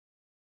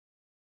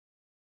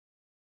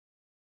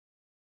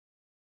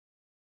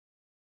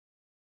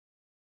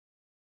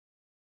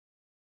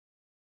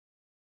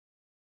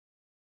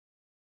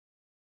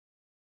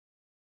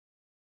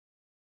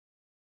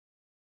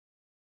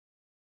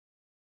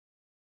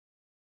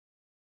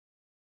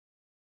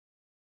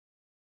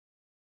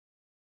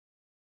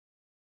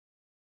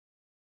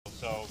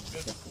so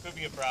this could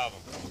be a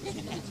problem.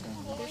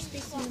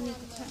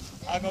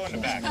 I'll go in the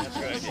back. That's a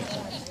good idea.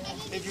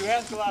 If you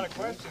ask a lot of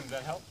questions,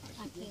 that helps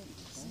me.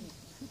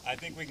 I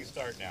think we can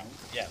start now.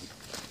 Yes.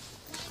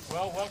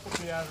 Well, welcome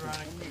to the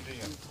Adirondack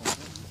Museum.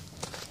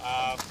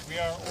 We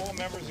are all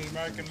members of the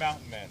American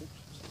Mountain Men.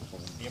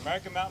 The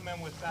American Mountain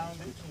Men was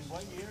founded in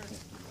what year?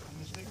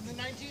 In the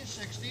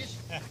 1960s.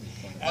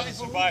 As a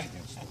survival.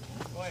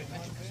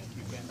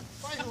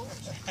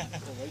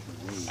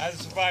 As a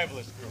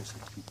survivalist group.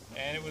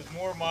 And it was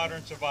more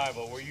modern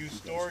survival, where you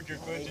stored your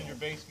goods in your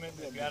basement.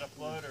 If you had a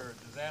flood or a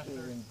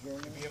disaster,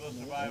 you'd be able to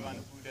survive on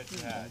the food that you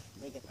had.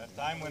 As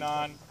time went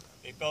on,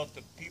 they felt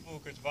the people who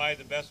could survive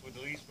the best with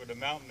the least were the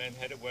mountain men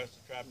headed west to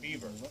trap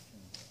beaver.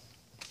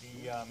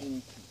 The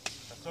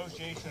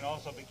association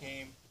also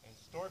became a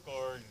historical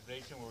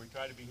organization where we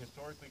try to be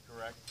historically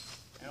correct,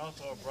 and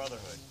also a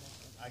brotherhood.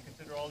 I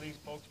consider all these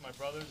folks my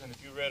brothers, and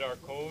if you read our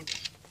code,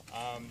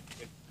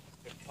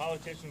 if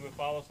politicians would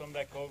follow some of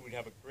that code, we'd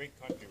have a great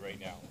country right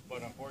now.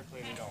 But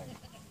unfortunately, they don't.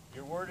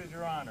 Your word is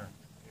your honor.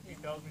 If he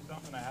tells me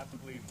something, I have to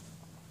believe him.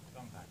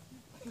 Sometimes.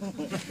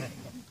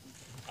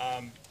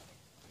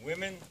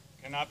 Women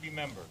cannot be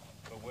members,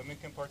 but women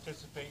can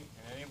participate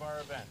in any of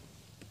our events.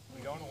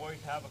 We don't always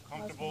have a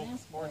comfortable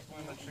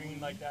porcelain latrine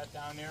like that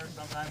down there.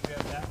 Sometimes we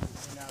have that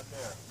latrine out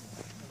there.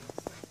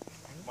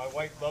 My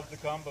wife loves to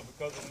come, but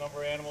because of the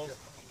number of animals,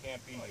 she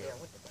can't be here.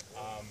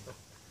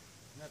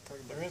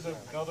 There is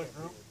another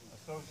group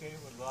associated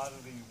with a lot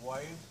of the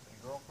wives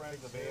and girlfriends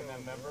of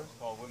AMM members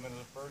called Women of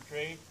the Fur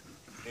Trade.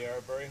 They are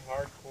a very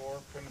hardcore,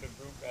 primitive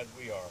group as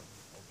we are.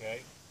 Okay.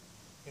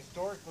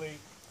 Historically,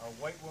 our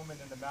white woman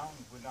in the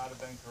mountains would not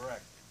have been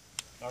correct.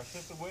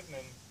 Narcissa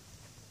Whitman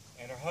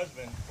and her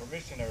husband were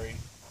missionaries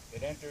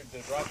that entered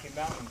the Rocky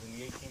Mountains in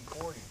the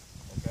 1840s,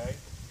 okay?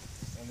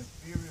 And the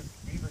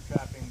beaver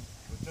trapping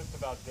was just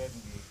about dead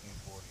in the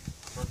 1840s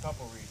for a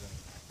couple reasons.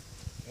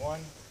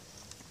 One,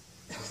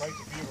 the price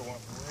of beaver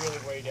went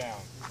really way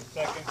down. The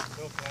second,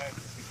 silk hats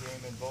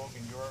became in vogue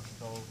in Europe,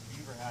 so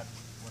beaver hats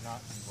were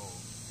not in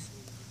vogue.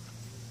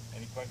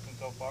 Any questions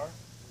so far?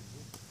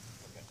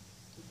 Okay.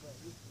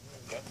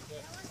 Yes?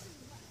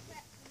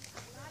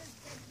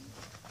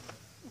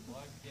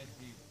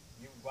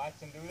 You watch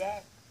them do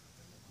that?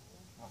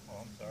 Oh,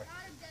 I'm sorry.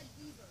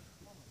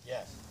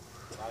 Yes.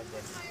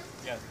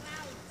 Yes.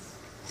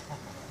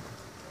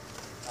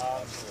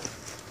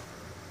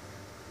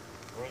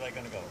 Where are they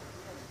going to go?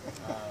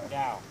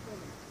 Now.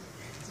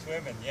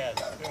 Swimming, yes,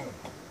 soon.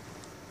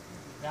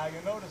 Now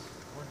you'll notice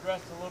we're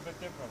dressed a little bit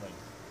differently.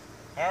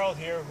 Harold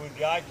here, who's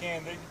the eye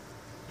candy,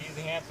 he's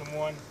the handsome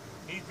one.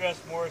 He's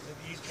dressed more as an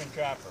Eastern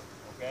trapper,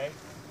 okay?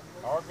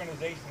 Our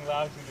organization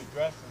allows you to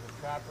dress as a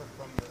trapper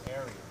from your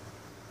area,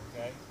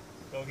 okay?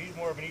 So he's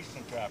more of an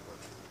Eastern trapper.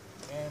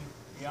 And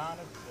to be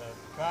honest,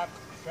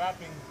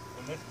 trapping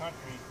in this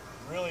country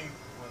really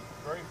was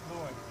very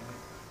fluent in the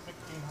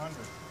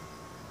 1600s.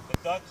 The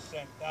Dutch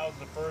sent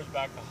thousands of furs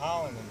back to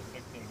Holland in the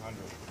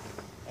 1600s.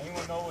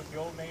 Anyone know what the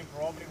old name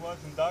for Albany was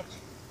in Dutch?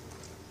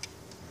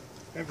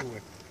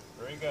 Everywhere.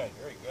 Very good.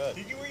 Very good.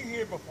 Were you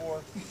here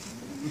before?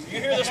 You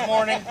here this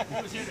morning?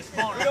 He was here this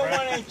morning. We don't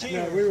want any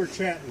cheaters. No, we were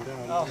chatting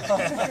down there.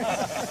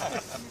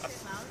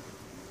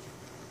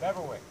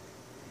 Beverwick.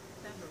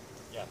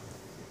 Yes.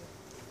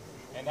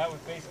 And that was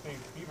basically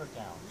Beaver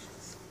Town.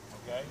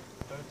 Okay?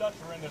 So the Dutch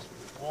were in this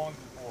long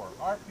before.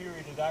 Our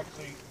period is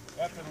actually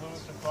after the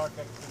Lewis and Clark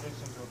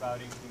expedition to about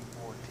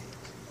 1840.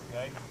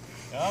 Okay?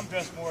 Now I'm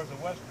dressed more as a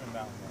Western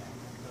mountain man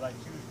because I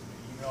choose to be.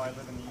 Even though I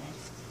live in the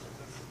East,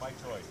 this is my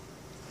choice.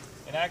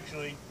 And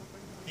actually,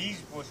 he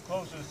was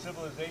closer to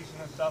civilization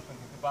and stuff and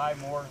could buy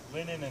more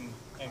linen and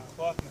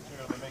cloth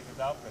material to make his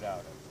outfit out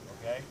of,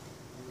 okay?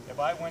 If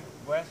I went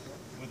west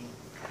with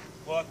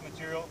cloth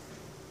material,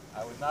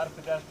 I was not a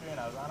pedestrian,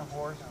 I was on a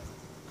horse,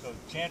 so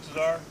chances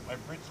are my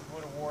breeches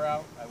would have wore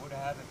out, I would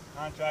have had a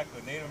contract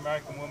with a Native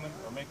American woman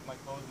or make my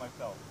clothes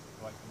myself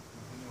so I can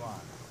continue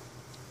on.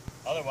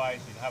 Otherwise,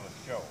 you'd have a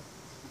show.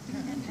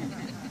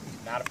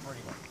 Not a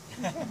pretty one.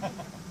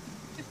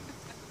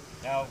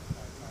 Now,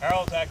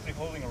 Harold's actually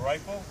holding a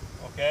rifle,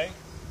 okay?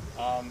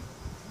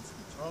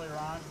 Earlier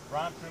on,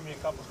 Ron threw me a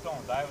couple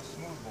stones. I have a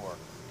smooth bore.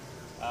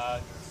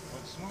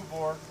 With smooth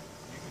bore,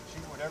 you could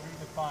shoot whatever you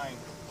could find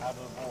out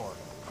of the bore.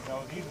 You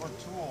know, these were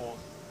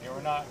tools. They were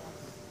not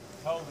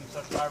held in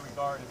such high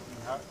regard as we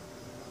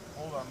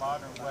hold our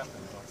modern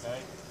weapons,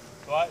 okay?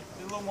 So it's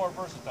a little more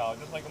versatile,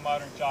 just like a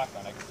modern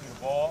shotgun. I could shoot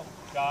a ball,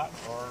 shot,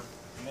 or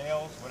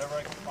nails, whatever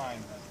I could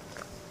find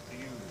to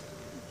use,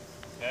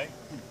 okay?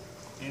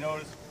 You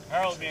notice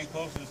Harold, being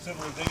closer to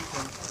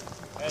civilization,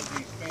 has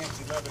these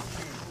fancy leather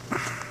shoes.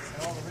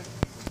 And all the rich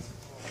people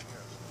over here.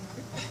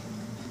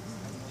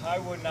 I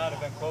would not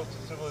have been close to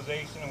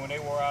civilization, and when they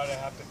wore out, I'd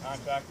have to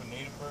contract with a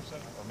native person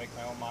or make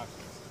my own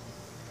moccasins.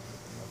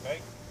 Okay?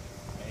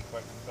 Any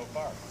questions so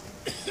far?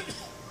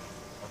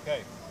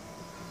 Okay.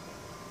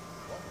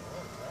 What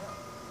is that?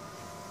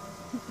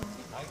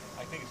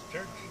 I think it's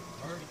church.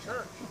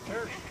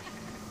 Church.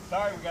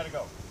 Sorry, we got to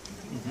go.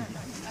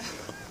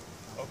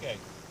 Okay.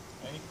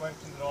 Any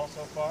questions at all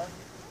so far?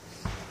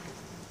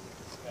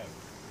 Okay. Okay.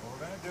 What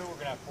we're going to do,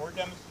 we're going to have 4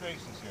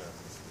 demonstrations here.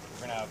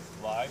 We're going to have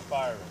live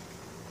firing.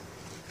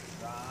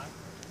 Ron,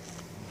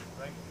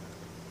 right here.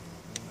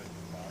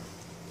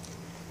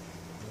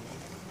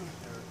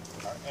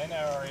 Our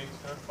NRA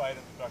certified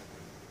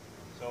instructor.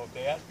 So if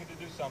they ask you to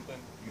do something,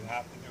 you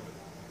have to do it,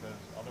 because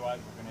otherwise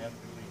we're going to have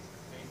to leave.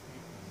 Safety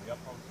is the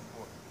utmost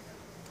important.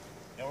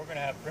 Then we're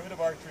going to have primitive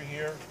archery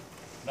here,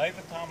 knife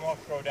and tomahawk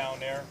throw down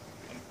there,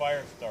 and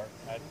fire start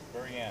at the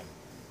very end.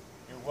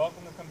 You're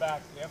welcome to come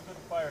back after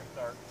the fire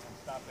start and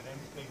stop at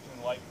any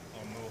station light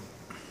and move.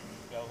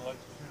 They'll let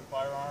you shoot a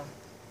firearm,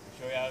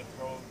 show you how to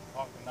throw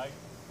hawk and knife,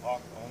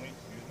 hawk only,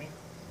 excuse me,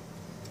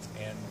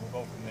 and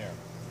we'll go from there.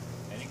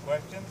 Any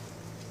questions?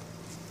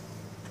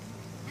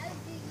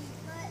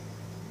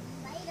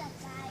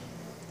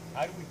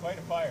 How do we fight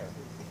a fire?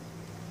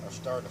 Or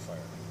start a fire.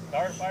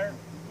 Start a fire?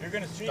 You're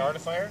going to see. Start a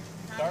fire?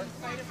 How do you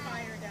fight a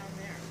fire down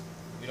there?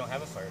 We don't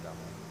have a fire down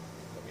there,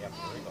 but we have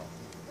to worry about.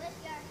 With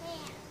your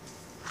hand.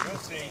 You'll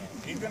see.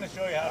 He's going to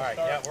show you how All to right,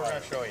 start yeah, a fire. we're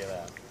going to show you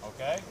that.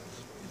 Okay?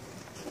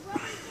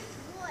 Rubber is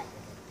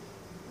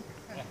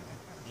wood.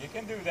 You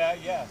can do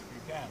that, yes,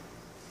 you can.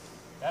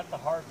 That's the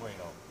hard way,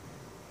 though.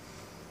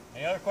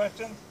 Any other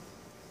questions?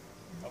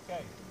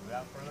 Okay,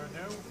 without further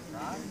ado,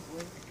 Ron.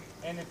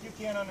 And if you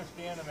can't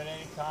understand him at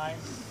any time,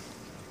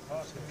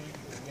 talk to me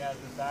because he has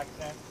this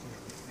accent.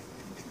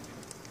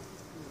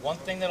 One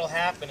thing that'll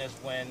happen is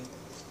when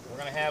we're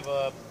going to have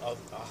a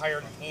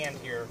hired hand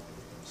here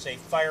say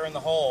fire in the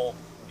hole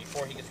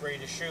before he gets ready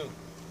to shoot.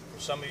 For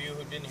some of you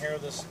who didn't hear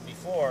this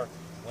before,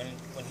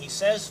 when he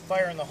says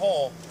fire in the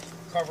hole,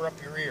 cover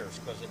up your ears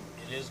because it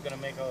is going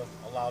to make a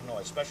loud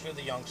noise, especially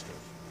the youngsters.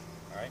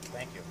 All right,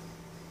 thank you.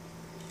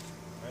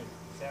 Right.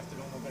 This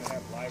afternoon we're going to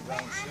have live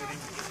round shooting,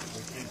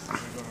 which is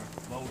we're going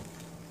to load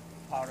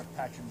powder,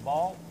 patch, and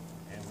ball,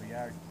 and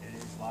it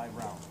is live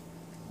round.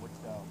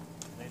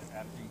 Later,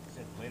 after you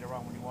said later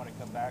on when you want to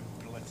come back,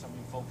 we're going to let some of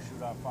you folks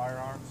shoot our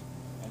firearms,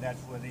 and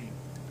that's where the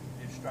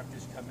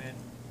instructors come in,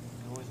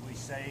 do as we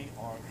say,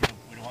 or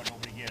we don't want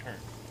nobody to get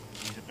hurt.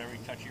 These are very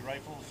touchy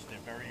rifles.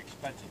 They're very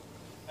expensive.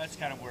 That's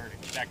kind of where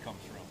that comes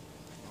from.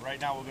 But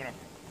right now we're going to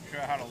show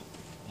you how to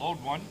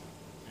load one.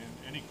 And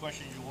any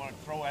questions you want to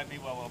throw at me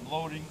while I'm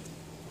loading,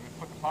 I'm going to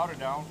put the powder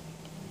down,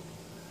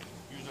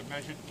 use a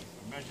measured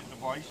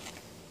device,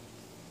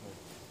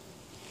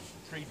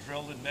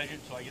 pre-drilled and measured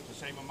so I get the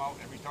same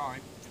amount every time,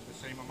 get the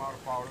same amount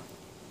of powder.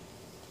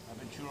 I've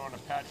been shooting on a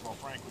patch while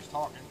Frank was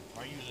talking.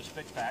 I use a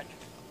spit patch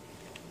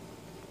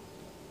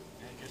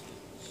and just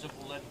a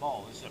simple lead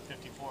ball. This is a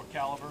 54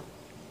 caliber.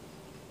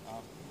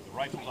 The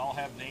rifles all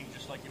have names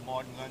just like your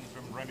modern guns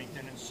from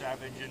Remington and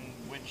Savage and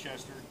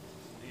Winchester.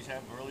 These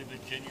have early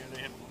Virginia,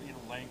 they have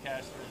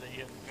Lancaster, they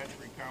have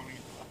Bedford County,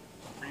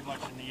 pretty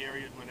much in the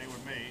areas where they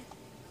were made.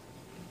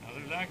 Now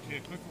there's actually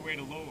a quicker way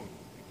to load.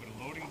 You put a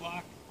loading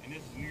block, and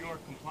this is New York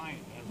compliant,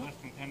 it has less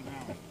than 10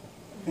 rounds.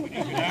 But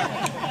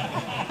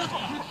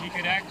you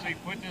could actually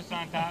put this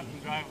on top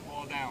and drive it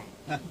all down.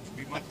 It'd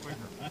be much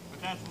quicker. But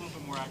that's a little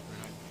bit more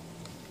accurate, I think.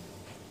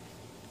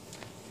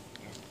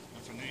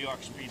 That's a New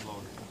York speed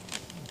loader.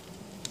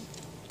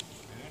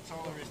 And that's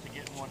all there is to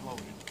getting one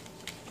loaded.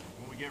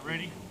 When we get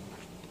ready,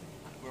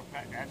 we'll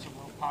add some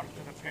little powder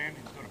to the pan.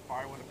 It's going to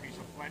fire with a piece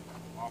of flint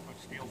off a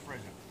steel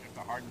frisson. Just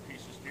a hardened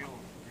piece of steel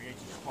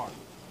creates a spark.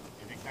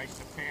 It ignites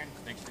the pan,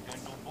 makes the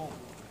gun go boom.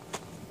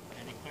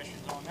 Any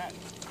questions on that?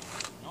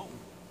 No.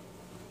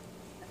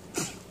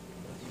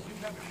 We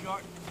have a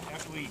shot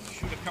after we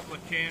shoot a couple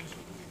of cans.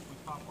 We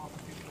pop off a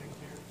few things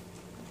here.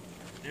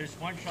 There's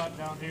one shot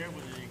down here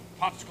with a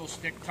popsicle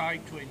stick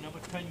tied to another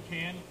 10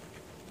 can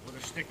with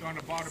a stick on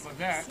the bottom of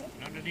that.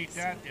 And underneath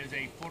that, there's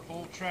a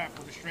foothold trap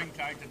with a string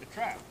tied to the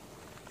trap.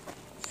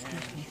 And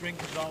the string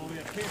goes all the way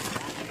up here.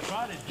 What we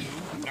try to do,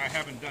 and I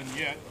haven't done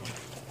yet,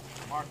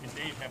 Mark and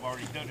Dave have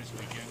already done this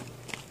weekend,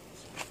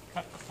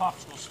 cut the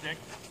popsicle stick,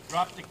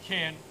 drop the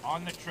can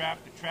on the trap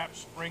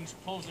springs,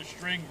 pulls the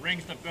string,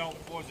 rings the bell,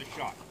 pours the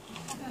shot.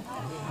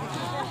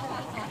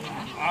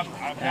 I've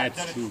not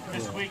done it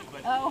this week,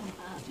 but I'll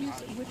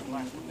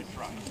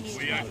try.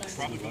 We are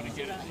probably going to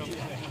get it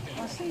sometime.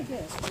 I see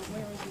this, but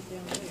where is it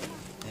down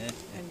there?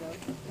 And the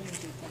things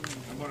are coming.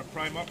 I'm going to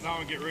prime up now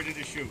and get ready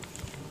to shoot.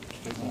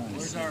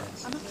 Where's our...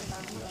 Fire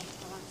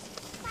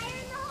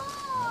in the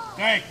hole!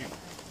 Thank you.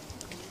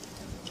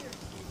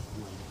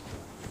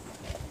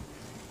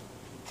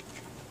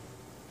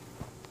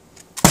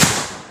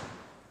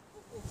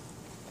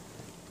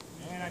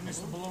 And I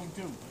missed the balloon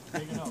too.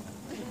 That's big enough.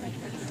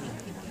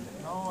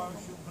 No, I was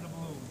shooting for the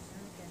balloon.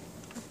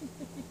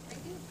 I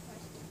do have a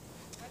question.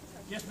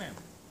 Yes, ma'am.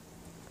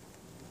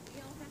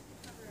 We don't have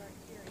to cover our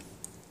ears.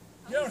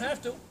 You don't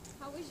have to.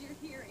 How was your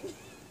hearing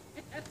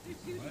after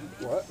shooting?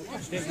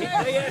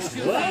 They asked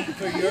you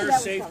for your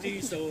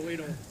safety, so we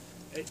don't.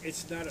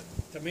 It's not a,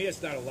 to me.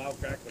 It's not a loud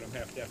crack, but I'm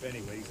half deaf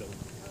anyway. So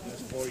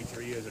that's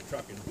 43 years of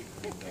trucking.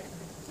 And,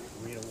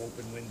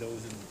 open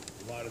windows and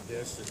a lot of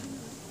this.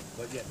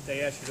 But yeah,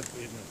 they ask you to.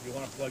 If you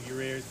want to plug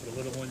your ears for the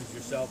little ones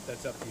yourself,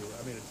 that's up to you.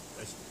 I mean,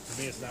 to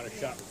me, it's not a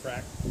shot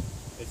crack.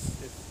 It's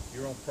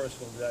your own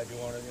personal desire. If you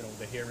want to,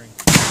 the hearing.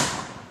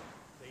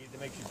 They that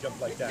makes you jump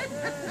like that.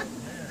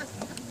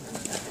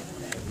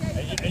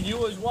 And you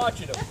was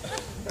watching him. No,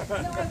 I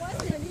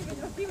wasn't even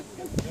know he was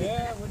going to.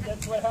 Yeah, well,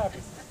 that's what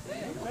happens.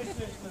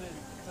 Especially for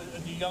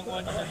the young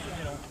ones,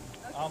 you know,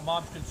 our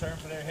mom's concerned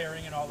for their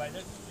hearing and all that.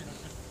 That's, you know,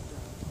 just,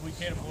 we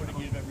can't afford to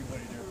give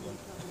everybody their blood.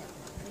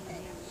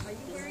 Are you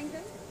wearing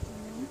them?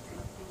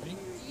 Me? Do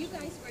you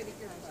guys wear the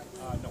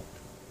earbuds? No.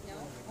 No?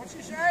 What's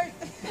he say?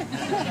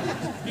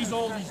 He's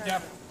old, he's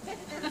deaf.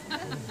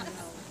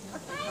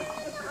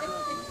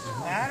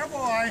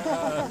 Attaboy.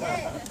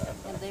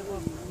 And they were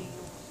from New York.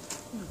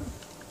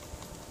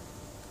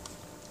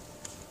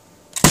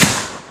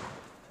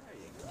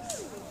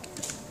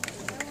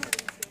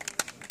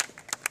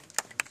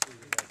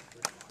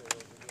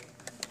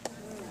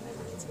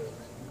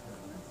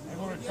 I'm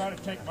going to try to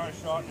take my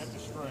shot at the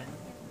string.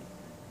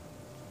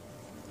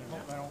 I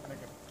hope I don't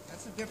make it.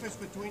 That's the difference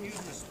between using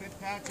a spit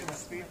patch and a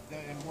speed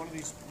and one of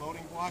these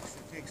loading blocks.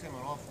 It takes him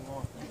an awful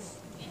long time.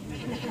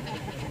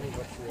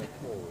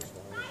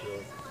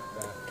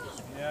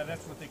 Yeah,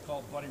 that's what they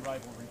call buddy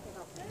rivalry.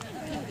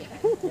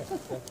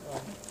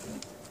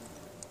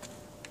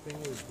 Thing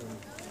is,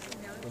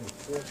 when the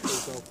force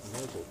goes out the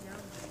muzzle,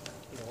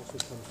 it also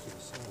comes to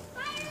the side.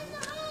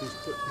 You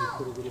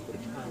put a little bit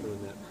of powder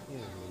in that pan.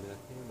 When that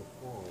hammer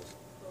falls,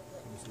 it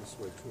comes this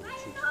way too. It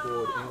shoots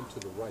forward and to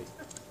the right.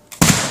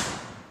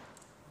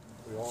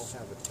 We all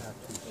have a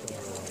tattoo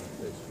somewhere on our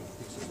face with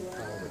pieces of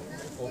powder.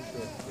 Oh,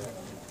 sure, yeah.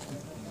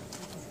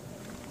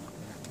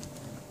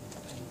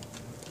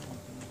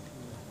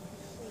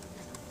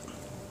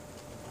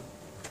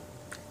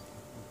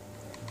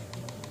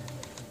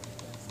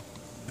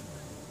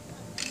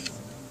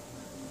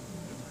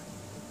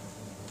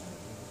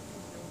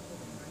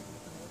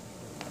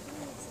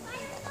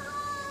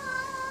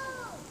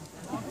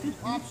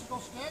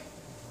 Popsicle stick?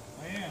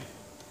 I am.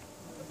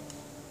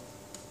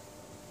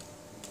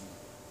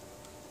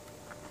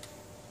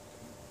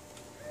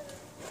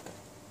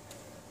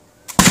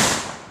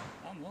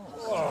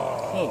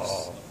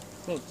 Close.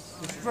 Close.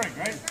 The string,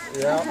 right?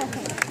 Yeah.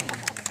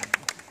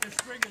 The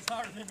string is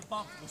harder than the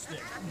popsicle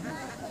stick.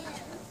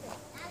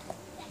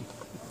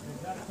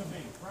 That's to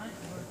me. Frank,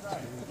 we're going to try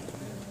it.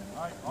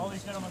 All right, all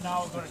these gentlemen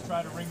now are going to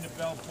try to ring the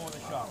bell for the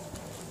shot.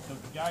 So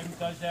the guy who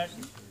does that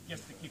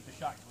gets to keep the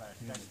shot glass.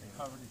 That's to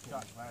cover the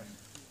shot glass.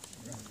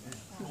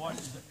 What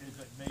is a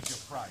major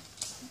prize.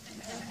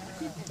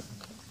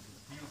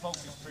 You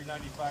folks is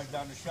 $3.95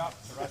 down the shop.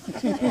 The rest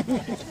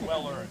it's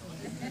well earned.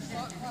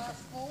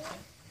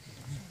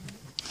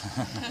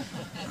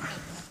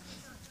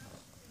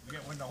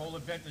 When the whole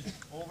event is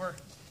over,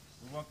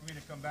 we welcome you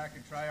to come back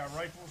and try our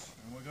rifles.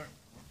 And we're going.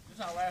 This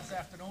is our last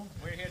afternoon.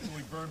 We're here till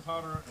we burn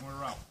powder and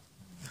we're out.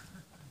 Is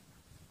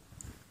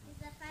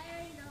the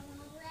fire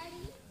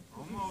already?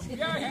 Almost.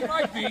 Yeah, he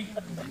might be.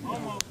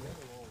 Almost.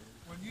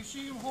 When you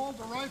see him hold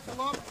the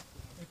rifle up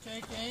and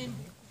take aim,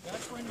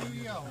 that's when you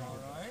yell, all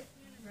right?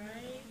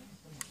 Right.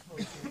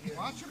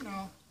 Watch him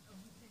now.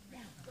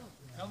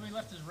 Tell him he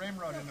left his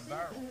ramrod in the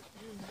barrel.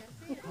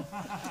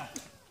 Fire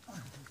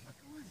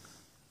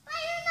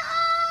in the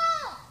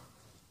hole!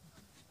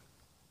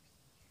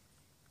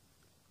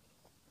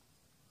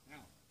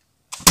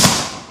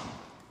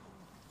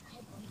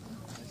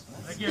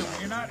 Again,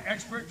 we're not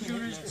expert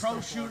shooters,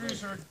 pro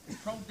shooters, or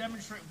pro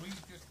demonstrators. We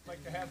just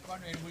like to have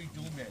fun and we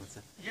do miss.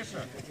 Yes,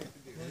 sir.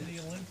 In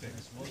the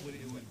Olympics, what would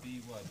it would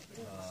be? What?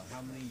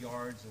 How many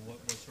yards and what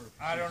sort of?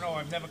 I don't know.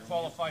 I've never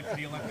qualified for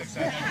the Olympics.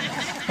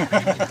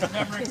 I've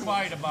never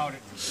inquired about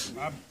it.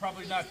 I'm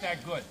probably not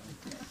that good.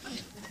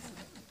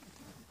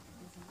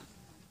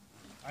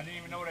 I didn't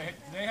even know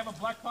they have a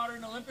black powder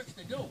in the Olympics.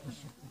 They do.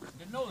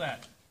 Didn't know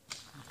that.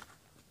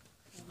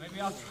 Maybe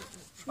I'll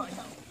try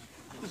out.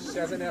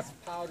 7F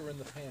powder in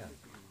the pan.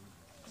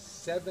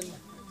 7F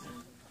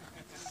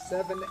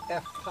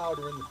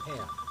powder in the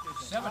pan.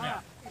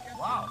 7F.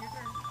 Wow. Is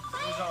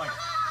that like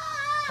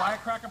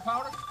firecracker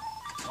powder?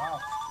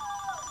 Wow.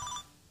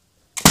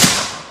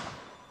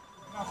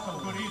 Not so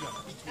good either.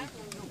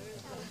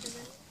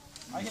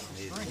 I hit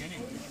the string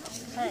anyway.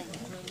 Hey.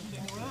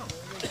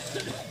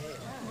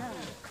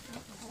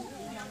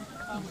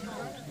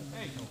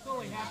 Hey, it's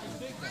only half as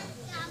big now.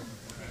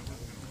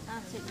 I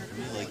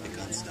like the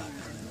gun stock.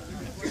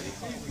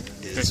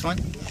 This one?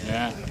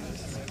 Yeah.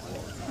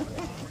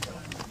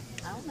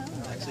 I don't know.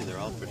 Actually, they're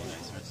all pretty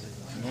nice,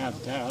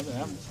 aren't they?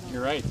 Yeah,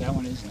 you're right. That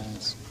one is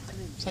nice.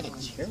 It's like a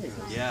cherry.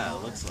 Yeah,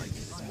 it looks like it.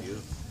 It's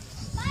beautiful.